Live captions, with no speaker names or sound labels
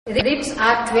Ribs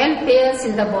are 12 pairs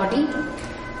in the body,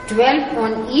 12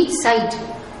 on each side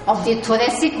of the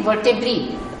thoracic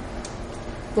vertebrae,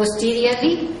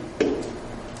 posteriorly,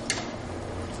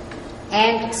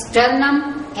 and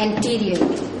sternum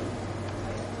anteriorly.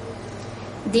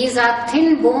 These are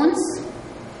thin bones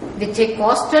with a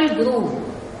costal groove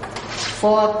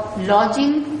for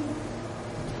lodging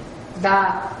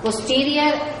the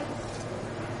posterior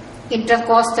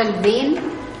intercostal vein,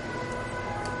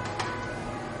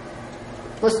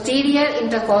 posterior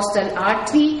intercostal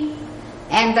artery,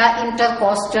 and the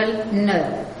intercostal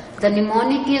nerve. The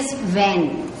mnemonic is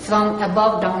VAN, from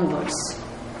above downwards.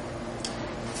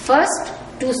 First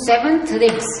to seventh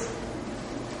ribs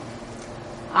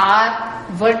are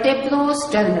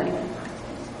vertebrosternal.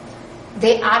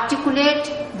 They articulate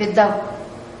with the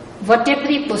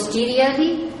vertebrae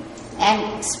posteriorly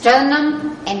and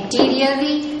sternum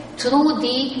anteriorly through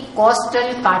the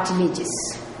costal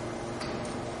cartilages.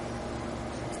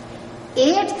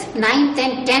 8th, 9th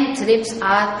and 10th ribs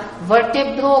are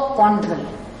vertebrochondral.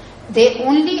 They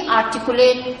only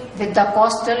articulate with the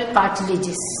costal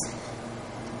cartilages.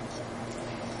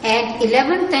 And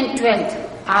 11th and 12th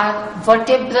are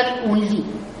vertebral only,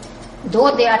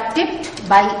 though they are tipped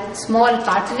by small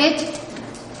cartilage,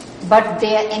 but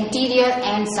their anterior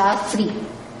ends are free.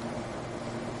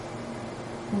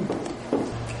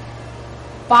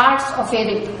 Parts of a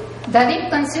rib. The rib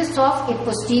consists of a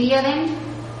posterior end,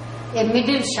 a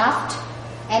middle shaft,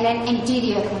 and an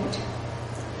anterior end.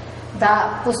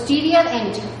 The posterior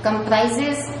end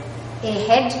comprises a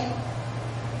head,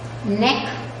 neck,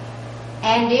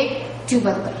 and a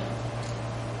tubercle.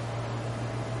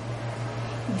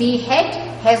 The head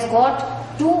has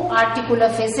got two articular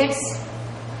facets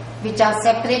which are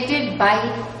separated by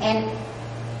an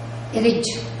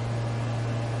ridge.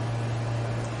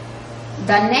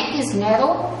 The neck is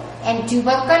narrow and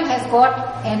tubercle has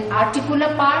got an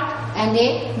articular part and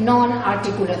a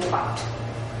non-articular part.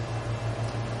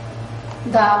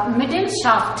 The middle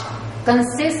shaft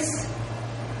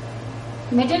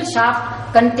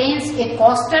contains a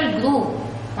costal groove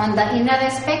on the inner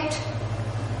aspect.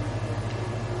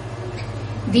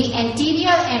 The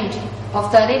anterior end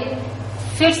of the rib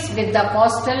fits with the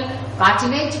costal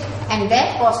cartilage, and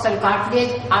that costal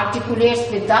cartilage articulates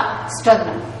with the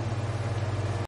sternum.